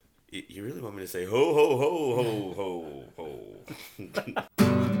You really want me to say ho ho ho ho ho ho?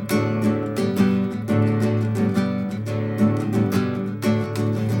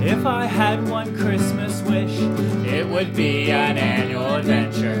 If I had one Christmas wish, it would be an annual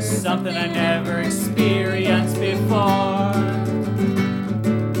adventure, something I never experienced before.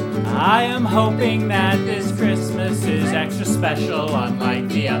 I am hoping that this Christmas is extra special, unlike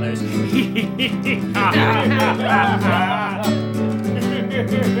the others.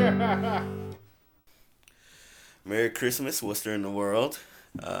 Merry Christmas, Worcester and the world.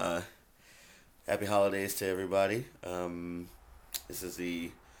 Happy holidays to everybody. This is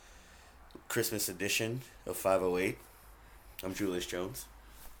the Christmas edition of 508. I'm Julius Jones.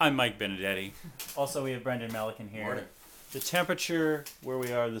 I'm Mike Benedetti. Also, we have Brendan Malikan here. Morning. The temperature where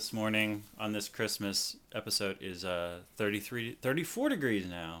we are this morning on this Christmas episode is 34 degrees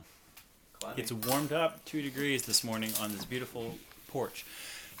now. It's warmed up 2 degrees this morning on this beautiful porch.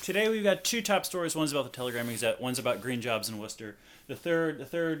 Today we've got two top stories. One's about the Telegram Gazette. One's about green jobs in Worcester. The third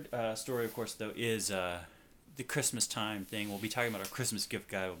story, of course, though, is the Christmas time thing. We'll be talking about our Christmas gift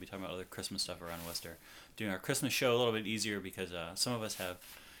guide. We'll be talking about other Christmas stuff around Worcester. Doing our Christmas show a little bit easier because some of us have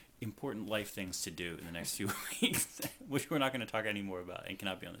important life things to do in the next few weeks, which we're not going to talk any more about and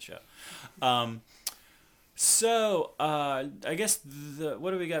cannot be on the show. So I guess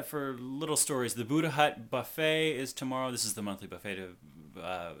what do we got for little stories? The Buddha Hut Buffet is tomorrow. This is the monthly buffet to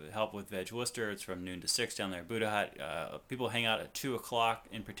help with Veg Worcester. It's from noon to 6 down there at Buddha Hut. People hang out at 2 o'clock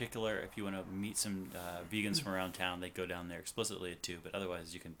in particular. If you want to meet some vegans from around town, they go down there explicitly at 2, but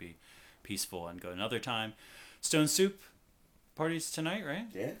otherwise you can be peaceful and go another time. Stone Soup parties tonight, right?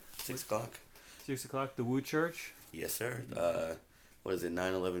 Yeah, 6 o'clock. 6 o'clock, the Woo Church. Yes, sir. What is it,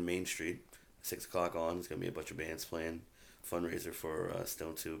 911 Main Street. 6 o'clock on. There's going to be a bunch of bands playing. Fundraiser for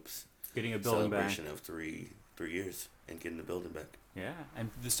Stone Soup's Getting a building celebration back. of three years and getting the building back. Yeah,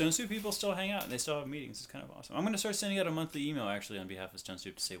 and the Stone Soup people still hang out and they still have meetings. It's kind of awesome. I'm going to start sending out a monthly email actually on behalf of Stone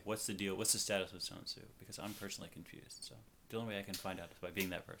Soup to say what's the deal, what's the status of Stone Soup, because I'm personally confused. So the only way I can find out is by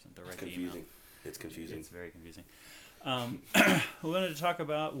being that person to write the email. It's confusing. It's very confusing. We wanted to talk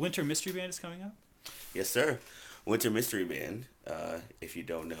about Winter Mystery Band is coming up. Yes, sir. Winter Mystery Band, if you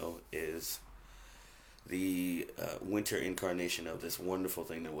don't know, is the winter incarnation of this wonderful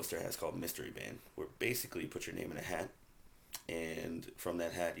thing that Worcester has called Mystery Band, where basically you put your name in a hat, and from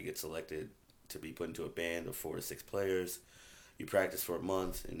that hat you get selected to be put into a band of 4 to 6 players. You practice for a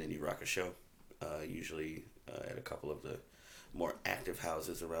month, and then you rock a show, usually at a couple of the more active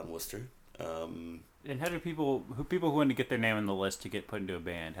houses around Worcester. And how do people who want to get their name on the list to get put into a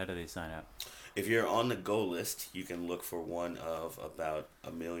band, how do they sign up? If you're on the go list, you can look for one of about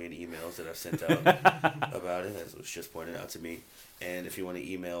 1 million emails that I've sent out about it, as was just pointed out to me. And if you want to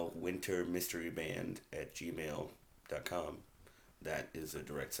email wintermysteryband@gmail.com, that is a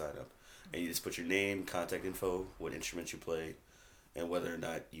direct sign up. And you just put your name, contact info, what instruments you play, and whether or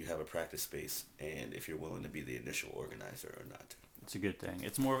not you have a practice space, and if you're willing to be the initial organizer or not. It's a good thing.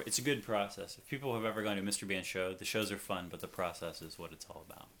 It's a good process. If people have ever gone to a Mystery Band show, the shows are fun, but the process is what it's all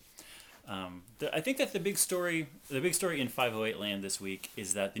about. I think that the big story in 508 land this week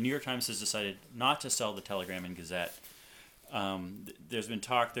is that the New York Times has decided not to sell the Telegram and Gazette. There's been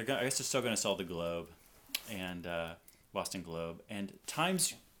talk. I guess they're still going to sell the Globe and Boston Globe. And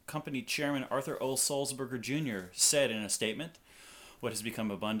Times Company Chairman Arthur O. Sulzberger Jr. said in a statement, "What has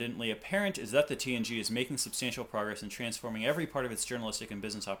become abundantly apparent is that the TNG is making substantial progress in transforming every part of its journalistic and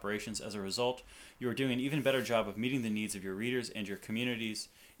business operations. As a result, you are doing an even better job of meeting the needs of your readers and your communities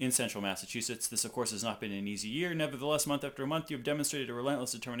in central Massachusetts. This, of course, has not been an easy year. Nevertheless, month after month, you have demonstrated a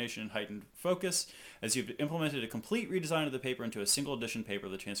relentless determination and heightened focus as you've implemented a complete redesign of the paper into a single edition paper,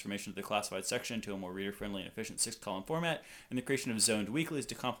 the transformation of the classified section into a more reader-friendly and efficient 6-column format, and the creation of zoned weeklies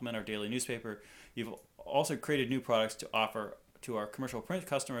to complement our daily newspaper. You've also created new products to offer to our commercial print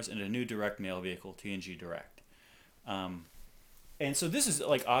customers in a new direct mail vehicle, TNG Direct." And so this is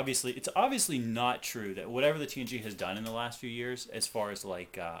it's obviously not true that whatever the TNG has done in the last few years, as far as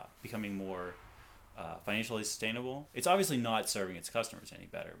becoming more financially sustainable, it's obviously not serving its customers any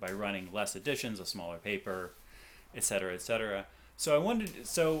better by running less editions, a smaller paper, et cetera, et cetera. So I wanted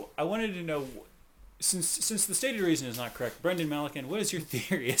to know, since the stated reason is not correct, Brendan Malikan, what is your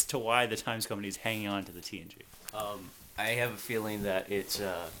theory as to why the Times Company is hanging on to the TNG? I have a feeling that it's,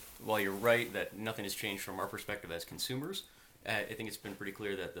 while you're right that nothing has changed from our perspective as consumers, I think it's been pretty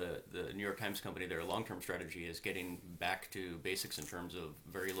clear that the New York Times Company, their long-term strategy is getting back to basics in terms of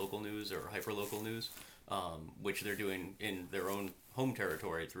very local news or hyper-local news, which they're doing in their own home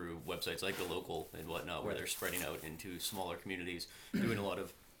territory through websites like The Local and whatnot, where they're spreading out into smaller communities, doing a lot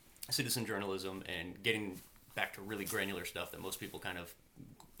of citizen journalism and getting back to really granular stuff that most people kind of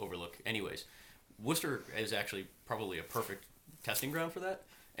overlook anyways. Worcester is actually probably a perfect testing ground for that.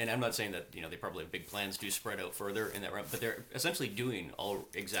 And I'm not saying that they probably have big plans to spread out further in that route, but they're essentially doing all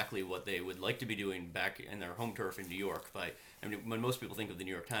exactly what they would like to be doing back in their home turf in New York. When most people think of the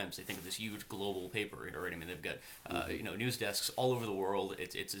New York Times, they think of this huge global paper, right? I mean, they've got news desks all over the world.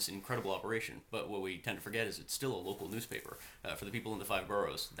 It's this incredible operation. But what we tend to forget is it's still a local newspaper. For the people in the 5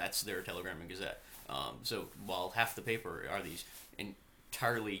 boroughs, that's their Telegram and Gazette. So while half the paper are these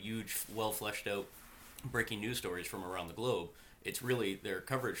entirely huge, well fleshed out breaking news stories from around the globe, it's really their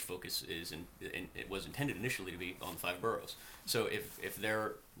coverage focus it was intended initially to be on the 5 boroughs. So if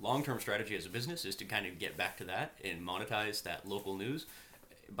their long-term strategy as a business is to kind of get back to that and monetize that local news,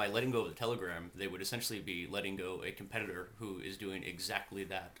 by letting go of the Telegram, they would essentially be letting go a competitor who is doing exactly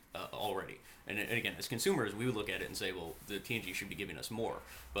that already. And again, as consumers, we would look at it and say, well, the TNG should be giving us more.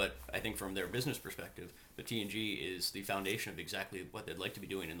 But I think from their business perspective, the TNG is the foundation of exactly what they'd like to be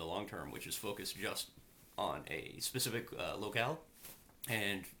doing in the long term, which is focused just on a specific locale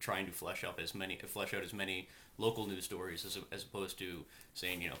and trying to flesh out as many local news stories as opposed to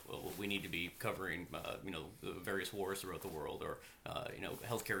saying, well, we need to be covering, the various wars throughout the world or,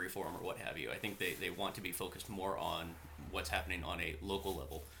 healthcare reform or what have you. I think they want to be focused more on what's happening on a local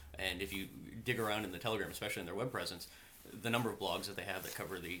level. And if you dig around in the Telegram, especially in their web presence, the number of blogs that they have that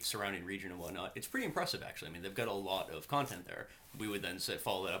cover the surrounding region and whatnot, it's pretty impressive, actually. I mean, they've got a lot of content there. We would then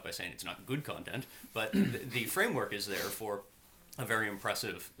follow that up by saying it's not good content, but the framework is there for a very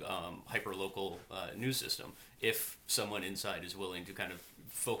impressive hyper-local news system if someone inside is willing to kind of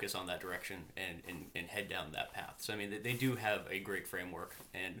focus on that direction and head down that path. So, I mean, they do have a great framework,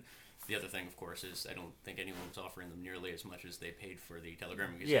 and the other thing, of course, is I don't think anyone was offering them nearly as much as they paid for the Telegram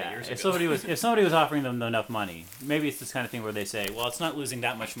years ago. If somebody was offering them enough money, maybe it's this kind of thing where they say, well, it's not losing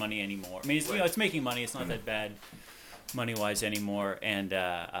that much money anymore. I mean, it's making money. It's not that bad money-wise anymore. And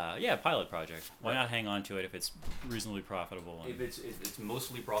pilot project. Why not hang on to it if it's reasonably profitable? If it's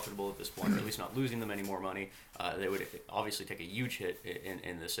mostly profitable at this point, or at least not losing them any more money, they would obviously take a huge hit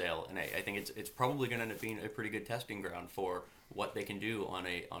in the sale. And I think it's probably going to end up being a pretty good testing ground for what they can do on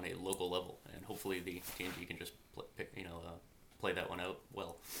a local level, and hopefully the TNG can just play that one out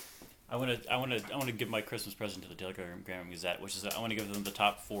well. I want to give my Christmas present to the Telegram Gazette, which is I want to give them the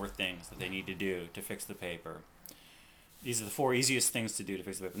top 4 things that they need to do to fix the paper. These are the 4 easiest things to do to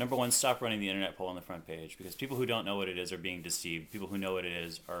fix the paper. Number 1, stop running the internet poll on the front page, because people who don't know what it is are being deceived. People who know what it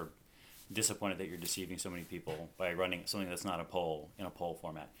is are disappointed that you're deceiving so many people by running something that's not a poll in a poll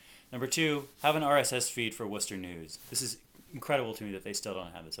format. Number 2, have an RSS feed for Worcester News. This is incredible to me that they still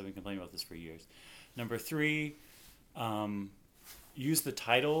don't have this. I've been complaining about this for years. Number 3, use the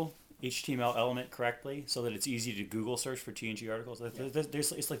title HTML element correctly so that it's easy to Google search for TNG articles.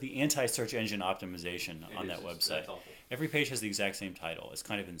 It's like the anti-search engine optimization on that website. Every page has the exact same title. It's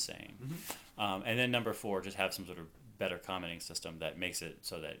kind of insane. Mm-hmm. And then number 4, just have some sort of better commenting system that makes it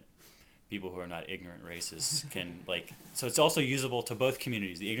so that people who are not ignorant racists can so it's also usable to both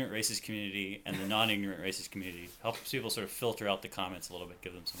communities, the ignorant racist community and the non-ignorant racist community. Helps people sort of filter out the comments a little bit,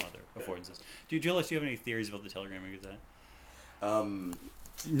 give them some other affordances. Julius, do you have any theories about the Telegram Gazette?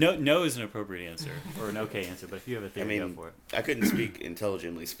 No is an appropriate answer, or an okay answer, but if you have a theory, go for it. I couldn't speak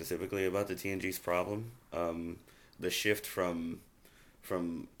intelligently specifically about the TNG's problem. The shift from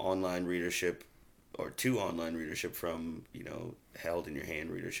online readership to online readership from, held in your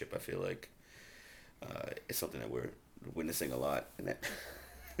hand readership, I feel like it's something that we're witnessing a lot. And that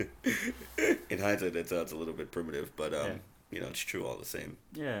in hindsight, that sounds a little bit primitive, but it's true all the same.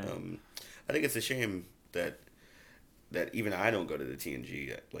 Yeah. I think it's a shame that even I don't go to the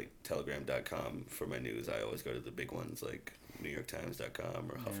TNG like Telegram.com for my news. I always go to the big ones like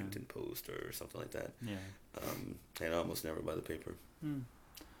NewYorkTimes.com or Huffington Post or something like that. Yeah. And I almost never buy the paper.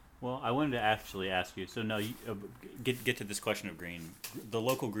 Well, I wanted to actually ask you. So, get to this question of the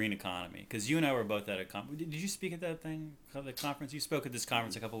local green economy, because you and I were both at a conference. Did you speak at that thing, the conference? You spoke at this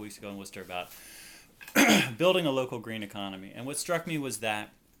conference a couple of weeks ago in Worcester about building a local green economy. And what struck me was that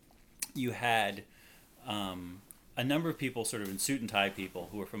you had a number of people, sort of in suit and tie people,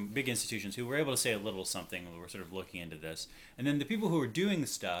 who were from big institutions, who were able to say a little something, who were sort of looking into this. And then the people who were doing the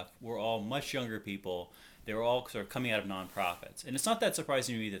stuff were all much younger people. They were all sort of coming out of nonprofits. And it's not that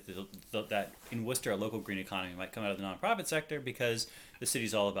surprising to me that that in Worcester, a local green economy might come out of the nonprofit sector, because the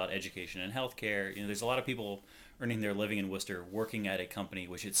city's all about education and healthcare. There's a lot of people earning their living in Worcester working at a company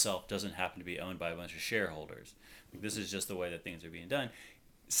which itself doesn't happen to be owned by a bunch of shareholders. This is just the way that things are being done.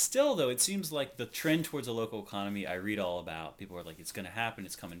 Still, though, it seems like the trend towards a local economy I read all about. People are like, it's going to happen,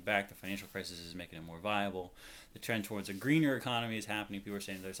 it's coming back, the financial crisis is making it more viable. The trend towards a greener economy is happening. People are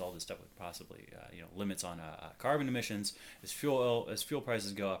saying there's all this stuff with possibly limits on carbon emissions. As fuel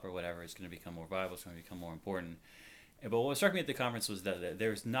prices go up or whatever, it's going to become more viable, it's going to become more important. But what struck me at the conference was that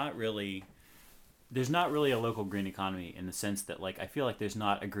there's not really a local green economy in the sense that, like, I feel like there's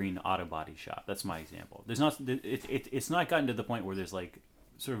not a green auto body shop. That's my example. There's not. It's not gotten to the point where there's like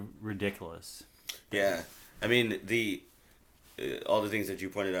sort of ridiculous. Yeah, I mean all the things that you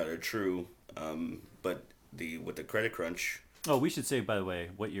pointed out are true, but with the credit crunch. Oh, we should say, by the way,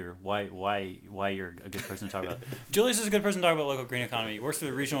 why you're a good person to talk about. Julius is a good person to talk about local green economy. Works for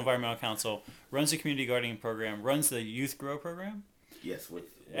the Regional Environmental Council, runs the community gardening program, runs the Youth Grow program. Yes, with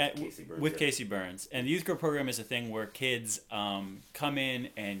Casey Burns. With Casey Burns. And the Youth Grow program is a thing where kids come in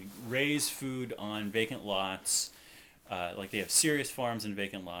and raise food on vacant lots. Like they have serious farms and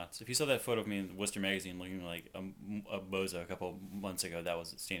vacant lots. If you saw that photo of me in Worcester Magazine looking like a bozo a couple months ago, that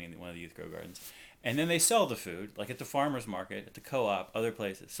was standing in one of the Youth Grow gardens. And then they sell the food, like at the farmer's market, at the co-op, other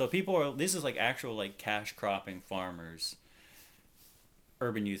places. So this is like actual like cash cropping farmers,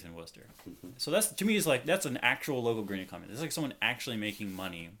 urban youth in Worcester. Mm-hmm. So to me, that's an actual local green economy. It's like someone actually making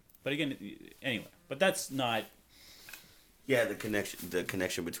money. But again, anyway, but that's not. Yeah, the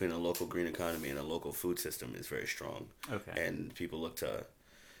connection between a local green economy and a local food system is very strong. Okay. And people look to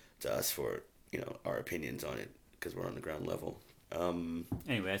us for our opinions on it because we're on the ground level.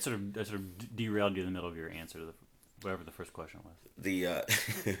 Anyway, I sort of derailed you in the middle of your answer to whatever the first question was.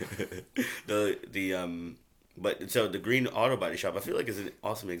 But so the green auto body shop, I feel like is an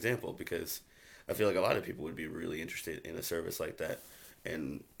awesome example because I feel like a lot of people would be really interested in a service like that.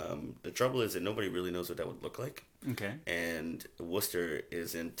 And the trouble is that nobody really knows what that would look like. Okay. And Worcester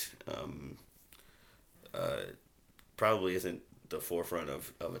probably isn't the forefront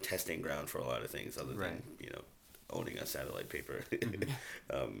of a testing ground for a lot of things other than owning a satellite paper in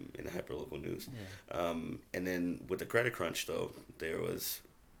hyperlocal news. Yeah. And then with the credit crunch, though, there was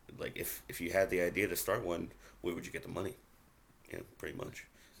like if you had the idea to start one, where would you get the money? Pretty much.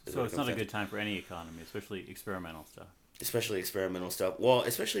 So it's not a good time for any economy, especially experimental stuff. Especially experimental stuff. Well,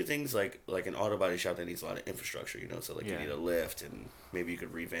 especially things like an auto body shop that needs a lot of infrastructure, So you need a lift, and maybe you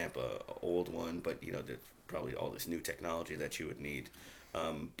could revamp a old one, but there's probably all this new technology that you would need.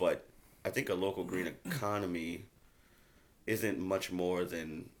 But I think a local green economy isn't much more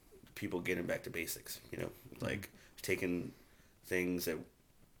than people getting back to basics. Like taking things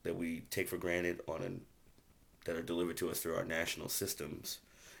that we take for granted that are delivered to us through our national systems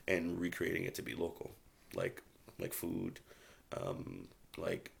and recreating it to be local, like food,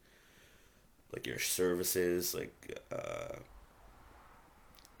 like your services,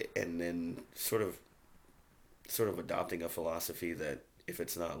 and then sort of adopting a philosophy that if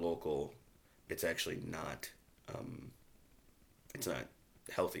it's not local, it's actually not it's not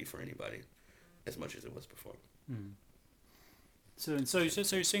healthy for anybody as much as it was before. Mm. So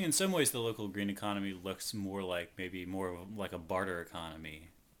you're saying in some ways the local green economy looks more like a barter economy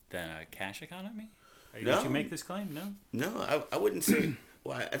than a cash economy? Did you make this claim? No, I wouldn't say.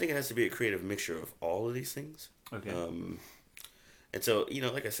 Well, I think it has to be a creative mixture of all of these things. Okay. And so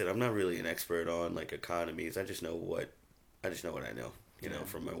like I said, I'm not really an expert on economies. I just know what I know.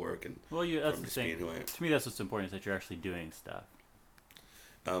 From my work and that's the thing. To me, that's what's important is that you're actually doing stuff.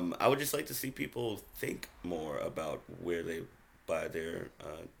 I would just like to see people think more about where they buy their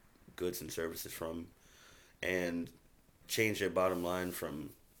goods and services from, and change their bottom line from,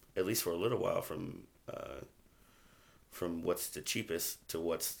 at least for a little while, from what's the cheapest to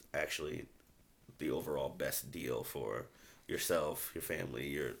what's actually the overall best deal for yourself, your family,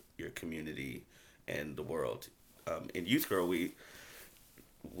 your community, and the world. In Youth Grow,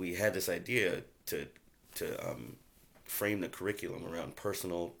 we had this idea to frame the curriculum around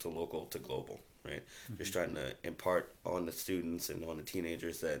personal to local to global, right? Mm-hmm. Just trying to impart on the students and on the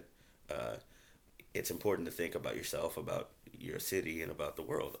teenagers that it's important to think about yourself, about your city, and about the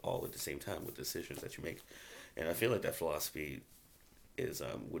world all at the same time with decisions that you make. And I feel like that philosophy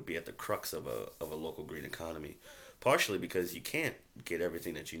would be at the crux of a local green economy, partially because you can't get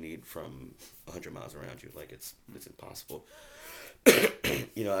everything that you need from 100 miles around you. Like it's impossible.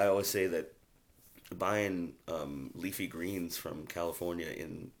 I always say that buying leafy greens from California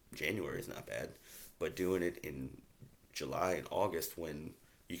in January is not bad, but doing it in July and August when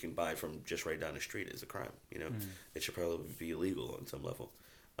you can buy from just right down the street is a crime. It should probably be illegal on some level.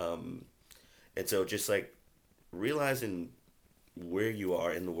 And so just realizing where you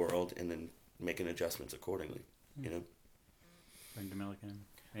are in the world and then making adjustments accordingly. Frank Milliken.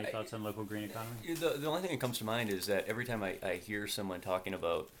 Any thoughts on local green economy? The only thing that comes to mind is that every time I hear someone talking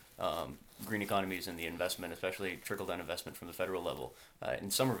about green economies and the investment, especially trickle-down investment from the federal level,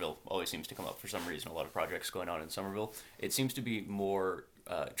 and Somerville always seems to come up for some reason, a lot of projects going on in Somerville. It seems to be more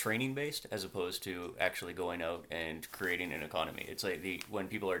training-based as opposed to actually going out and creating an economy. It's like when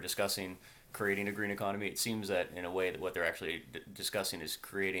people are discussing creating a green economy, it seems that in a way that what they're actually discussing is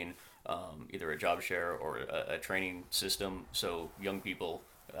creating either a job share or a training system so young people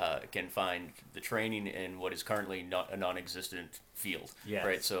can find the training in what is currently not a non-existent field, Yes.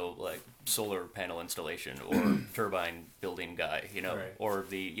 right? So like solar panel installation or turbine building guy, Right. or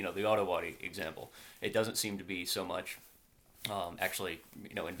the auto body example. It doesn't seem to be so much actually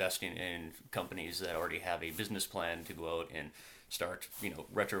investing in companies that already have a business plan to go out and start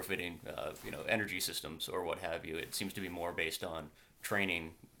retrofitting energy systems or what have you. It seems to be more based on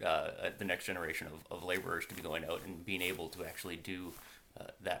training the next generation of laborers to be going out and being able to actually do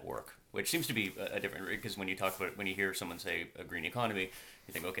that work, which seems to be a different, because when you hear someone say a green economy,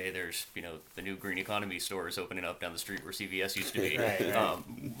 you think, okay, there's the new green economy stores opening up down the street where CVS used to be. Right.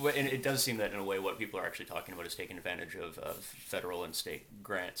 And it does seem that in a way what people are actually talking about is taking advantage of federal and state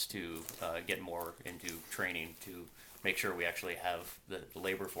grants to get more into training to make sure we actually have the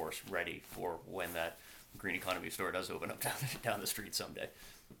labor force ready for when that green economy store does open up down the street someday.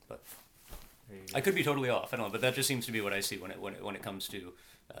 But I could be totally off. I don't know, but that just seems to be what I see when it comes to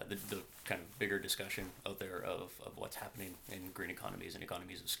the kind of bigger discussion out there of what's happening in green economies and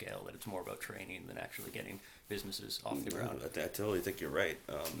economies of scale. That it's more about training than actually getting businesses off the ground. I totally think you're right.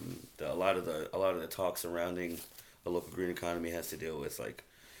 A lot of the talk surrounding a local green economy has to deal with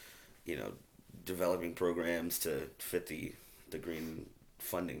developing programs to fit the green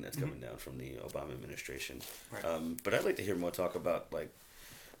funding that's coming down from the Obama administration. Right. But I'd like to hear more talk about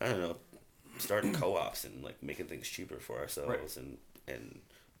starting co-ops and making things cheaper for ourselves, Right. and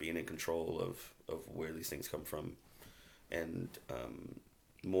being in control of where these things come from, and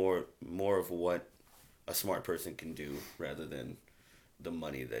more of what a smart person can do rather than the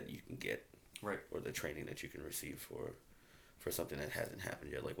money that you can get, Right. or the training that you can receive for something that hasn't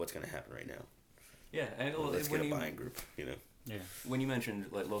happened yet. Like what's going to happen right now? Yeah, and Let's get a buying group. Yeah. When you mentioned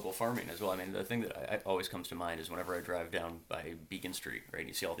local farming as well, I mean, the thing that I always comes to mind is whenever I drive down by Beacon Street, right?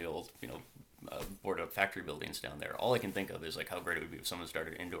 You see all the old, boarded up factory buildings down there. All I can think of is how great it would be if someone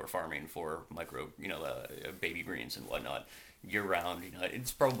started indoor farming for micro, baby greens and whatnot year round.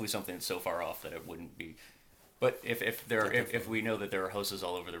 It's probably something that's so far off that it wouldn't be. But if we know that there are houses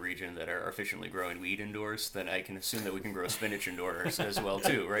all over the region that are efficiently growing weed indoors, then I can assume that we can grow spinach indoors as well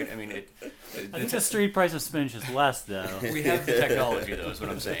too, right? I mean, I think the street price of spinach is less, though. we have the technology, though, is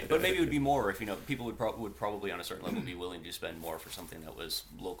what I'm saying. But maybe it would be more if people would probably on a certain level be willing to spend more for something that was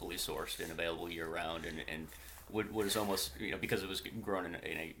locally sourced and available year round, and was almost because it was grown in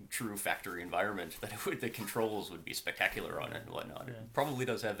a true factory environment, that the controls would be spectacular on it and whatnot. Yeah. It probably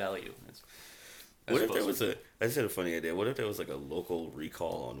does have value. What if there was I just had a funny idea. What if there was a local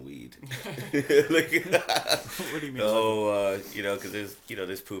recall on weed? What do you mean? Because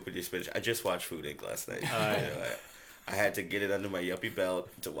there's poop in your spinach. I just watched Food Inc. last night. I had to get it under my yuppie belt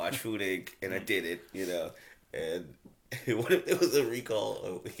to watch Food Inc. and I did it. And what if there was a recall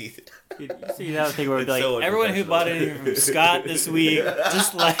on weed? You see that thing where it'd be It's so everyone who bought anything from Scott this week,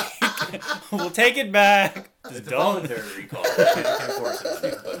 just we'll take it back. Just don't. Voluntary recall. Can't force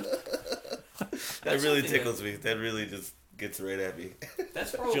it, but That really something tickles me. That really just gets right at me.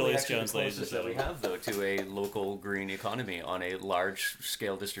 that's probably Julius actually Jones the lays closest this that we out. have, though, to a local green economy on a large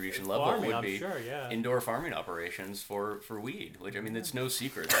scale distribution level Farming, would I'm be sure, yeah. indoor farming operations for weed. Which, I mean, it's no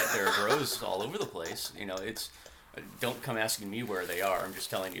secret that there grows all over the place. It's don't come asking me where they are. I'm just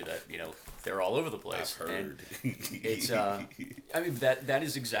telling you that they're all over the place. I've heard. And it's I mean that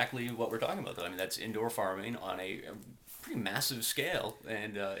is exactly what we're talking about, though. I mean, that's indoor farming on a pretty massive scale,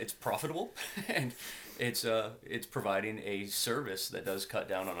 and it's profitable, and it's providing a service that does cut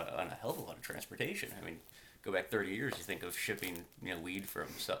down on a hell of a lot of transportation. I mean, go back 30 years, you think of shipping weed from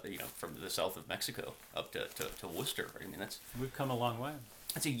the south of Mexico up to Worcester. I mean, We've come a long way.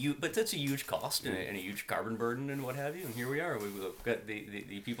 that's a huge cost and a huge carbon burden and what have you. And here we are. We've got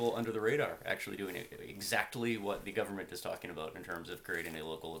the people under the radar actually doing exactly what the government is talking about in terms of creating a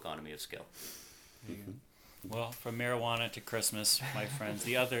local economy of scale. Well, from marijuana to Christmas, my friends,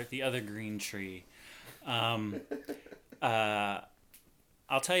 the other green tree. I'll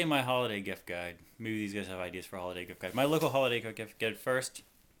tell you my holiday gift guide. Maybe these guys have ideas for a holiday gift guide. My local holiday gift guide first.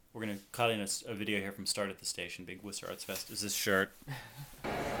 We're going to cut in a video here from Start at the Station, Big Worcester Arts Fest. Is this shirt?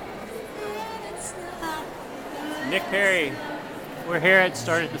 Nick Perry, we're here at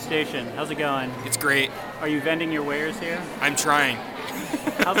Start at the Station. How's it going? It's great. Are you vending your wares here? I'm trying.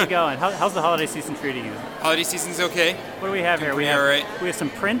 How's it going? How's the holiday season treating you? Holiday season's okay. What do we have here? We have alright. we have some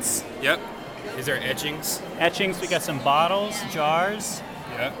prints, Yep. These are etchings. etchings. We got some bottles, jars,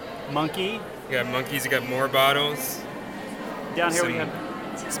 Yep. monkey. We got monkeys. We got more bottles. Down here we Some-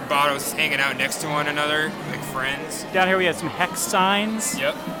 have Some bottles hanging out next to one another, like friends. some hex signs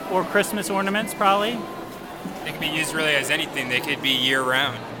Yep. or Christmas ornaments, probably. They can be used really as anything. They could be year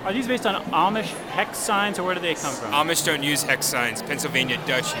round. Are these based on Amish hex signs, or where do they come from? Amish don't use hex signs. Pennsylvania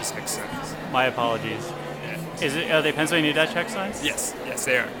Dutch use hex signs. My apologies. Are they Pennsylvania Dutch hex signs? Yes,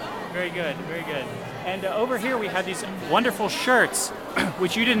 they are. Very good, very good. And over here we have these wonderful shirts,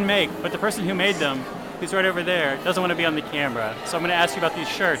 which you didn't make, but the person who made them, who's right over there, doesn't want to be on the camera. So I'm going to ask you about these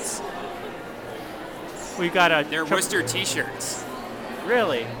shirts. We've got a... They're Worcester T-shirts.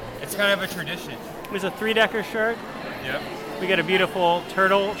 Really? It's kind of a tradition. There's a three-decker shirt. Yep. We got a beautiful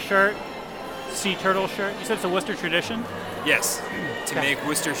turtle shirt, sea turtle shirt. You said it's a Worcester tradition Yes. To make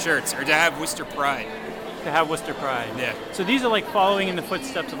Worcester shirts or to have Worcester pride. to have Worcester pride. Yeah. So these are like following in the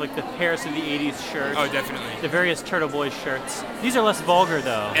footsteps of like the Paris of the 80s shirts. Oh, definitely. The various Turtle Boys shirts. These are less vulgar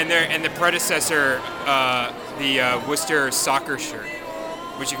though. And the predecessor, the Worcester soccer shirt,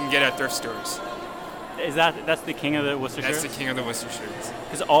 which you can get at thrift stores. That's the king of the Worcester That's shirts? the king of the Worcester shirts.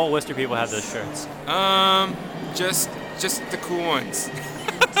 Because all Worcester people have those shirts. Just the cool ones.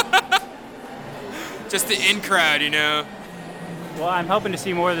 Just the in crowd, you know. Well, I'm hoping to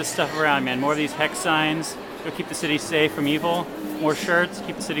see more of this stuff around, man. More of these hex signs. It'll keep the city safe from evil. More shirts,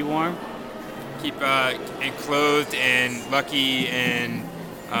 keep the city warm. Keep and clothed and lucky and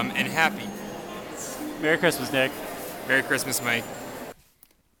happy. Merry Christmas, Nick. Merry Christmas, Mike.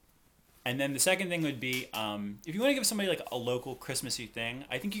 And then the second thing would be, if you want to give somebody like a local Christmassy thing,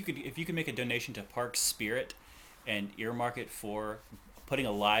 I think if you could make a donation to Park Spirit and earmark it for putting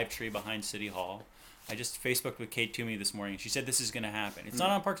a live tree behind City Hall. I just Facebooked with Kate Toomey this morning. She said this is going to happen. It's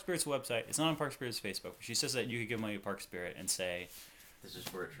not on Park Spirit's website. It's not on Park Spirit's Facebook. She says that you could give money to Park Spirit and say, This is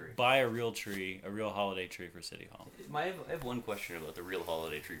for a tree. buy a real tree, a real holiday tree for City Hall. I have one question about the real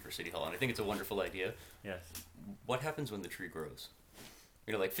holiday tree for City Hall, and I think it's a wonderful idea. Yes. What happens when the tree grows?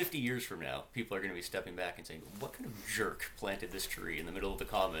 You know, like 50 years from now, people are going to be stepping back and saying, "What kind of jerk planted this tree in the middle of the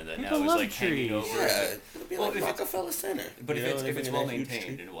common that People now is love like hanging trees. over?" Yeah, it'll be Well, like if it's- Rockefeller Center. But You if know, it's living in well that huge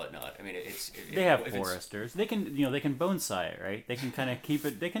maintained tree. and whatnot, I mean, They have if it's- foresters. They can, they can bonsai it, right? They can kind of keep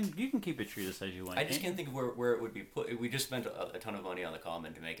it. You can keep a tree the size you want. I just can't think of where it would be put. We just spent a ton of money on the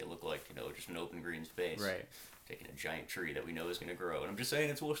common to make it look like, just an open green space. Right. Taking a giant tree that we know is going to grow. And I'm just saying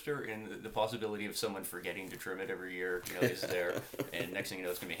it's Worcester, and the possibility of someone forgetting to trim it every year, is there. And next thing you know,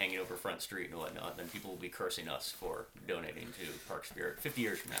 it's going to be hanging over Front Street and whatnot. And then people will be cursing us for donating to Park Spirit 50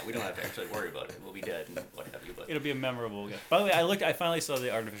 years from now. We don't have to actually worry about it. We'll be dead and what have you. But It'll be a memorable gift. By the way, I finally saw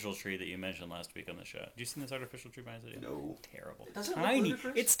the artificial tree that you mentioned last week on the show. Did you see this artificial tree behind the video? No. Terrible. Doesn't it look Tiny.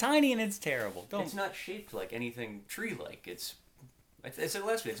 ludicrous? It's tiny and it's terrible. it's not shaped like anything tree-like. I said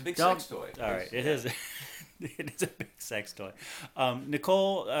last week, it's a big Don't- sex toy. All right, it is. It is a big sex toy.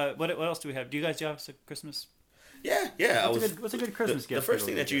 Nicole, what else do we have? Do you guys have a Christmas? Yeah. What's a good Christmas The gift? first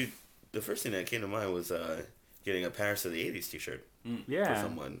for thing little the first thing that came to mind was getting a Paris of the '80s T-shirt kids? for Yeah.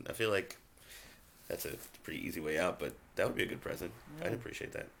 someone. I feel like that's a pretty easy way out, but that would be a good present. I'd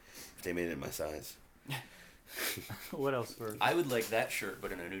appreciate that if they made it in my size. What else for? I would like that shirt,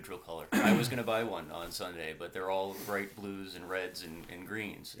 but in a neutral color. I was going to buy one on Sunday, but they're all bright blues and reds and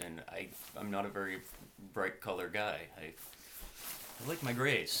greens, and I'm not a very bright color guy. I like my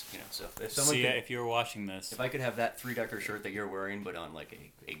grays, So if someone See, could, if you were watching this, if I could have that three-decker shirt that you're wearing, but on like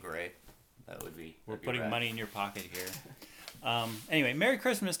a gray, that would be. we're that'd be putting rad. money in your pocket here. Anyway, Merry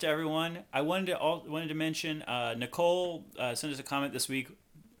Christmas to everyone. I wanted to mention Nicole sent us a comment this week,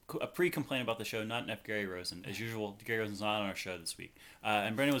 a pre-complaint about the show, not F. Gary Rosen. As usual, Gary Rosen's not on our show this week.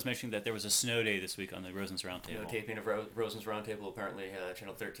 And Brendan was mentioning that there was a snow day this week on the Rosen's Roundtable. Taping of Rosen's Roundtable. Apparently,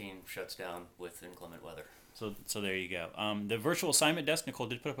 Channel 13 shuts down with inclement weather. So there you go. The virtual assignment desk, Nicole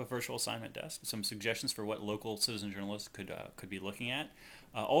did put up a virtual assignment desk, some suggestions for what local citizen journalists could be looking at.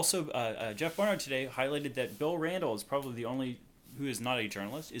 Also, Jeff Barnard today highlighted that Bill Randall is probably the only, who is not a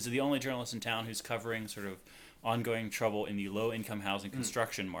journalist, is the only journalist in town who's covering sort of ongoing trouble in the low-income housing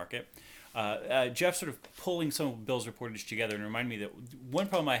construction market. Jeff sort of pulling some of Bill's reportage together and reminded me that one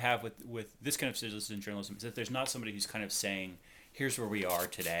problem I have with this kind of citizen journalism is that there's not somebody who's kind of saying, here's where we are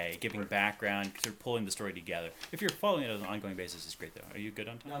today, giving background, sort of pulling the story together. If you're following it on an ongoing basis, it's great, though. Are you good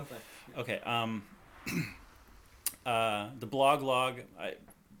on time? No, I'm fine. Okay. The blog log,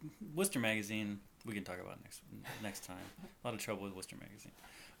 Worcester Magazine, we can talk about next time. A lot of trouble with Worcester Magazine.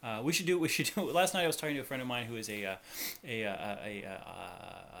 We should do. Last night I was talking to a friend of mine who is a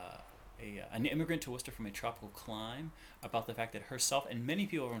an immigrant to Worcester from a tropical clime about the fact that herself and many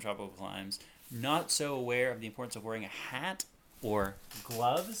people from tropical climes not so aware of the importance of wearing a hat or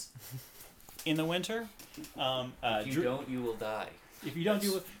gloves in the winter. If you don't, you will die. If you don't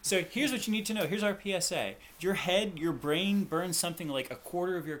do so, here's what you need to know. Here's our PSA. Your brain burns something like a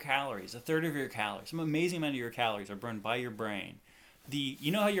quarter of your calories, a third of your calories. Some amazing amount of your calories are burned by your brain.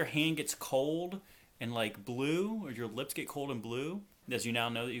 You know how your hand gets cold and like blue, or your lips get cold and blue, as you now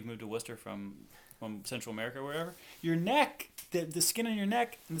know that you've moved to Worcester from Central America or wherever? Your neck, the skin on your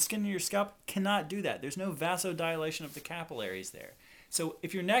neck and the skin on your scalp cannot do that. There's no vasodilation of the capillaries there. So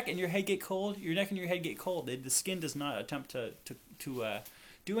if your neck and your head get cold, the skin does not attempt to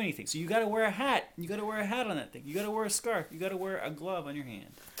do anything. So you got to wear a hat. You got to wear a hat on that thing. You got to wear a scarf. You got to wear a glove on your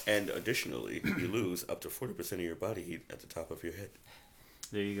hand. And additionally, you lose up to 40% of your body heat at the top of your head.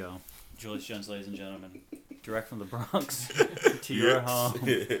 There you go. Julius Jones, ladies and gentlemen, direct from the Bronx to your home.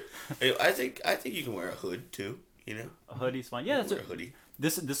 I think you can wear a hood too. You know, A hoodie's fine. Yeah, that's wear a hoodie.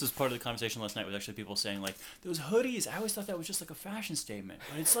 This is part of the conversation last night. Was actually people saying like those hoodies. I always thought that was just like a fashion statement,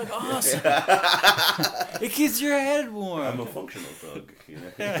 but it's like awesome. It keeps your head warm. I'm a functional thug. You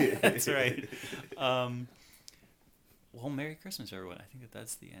know? That's right. Well, Merry Christmas, everyone. I think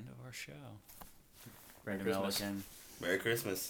that's the end of our show. Merry Brandon Christmas. Milliken. Merry Christmas.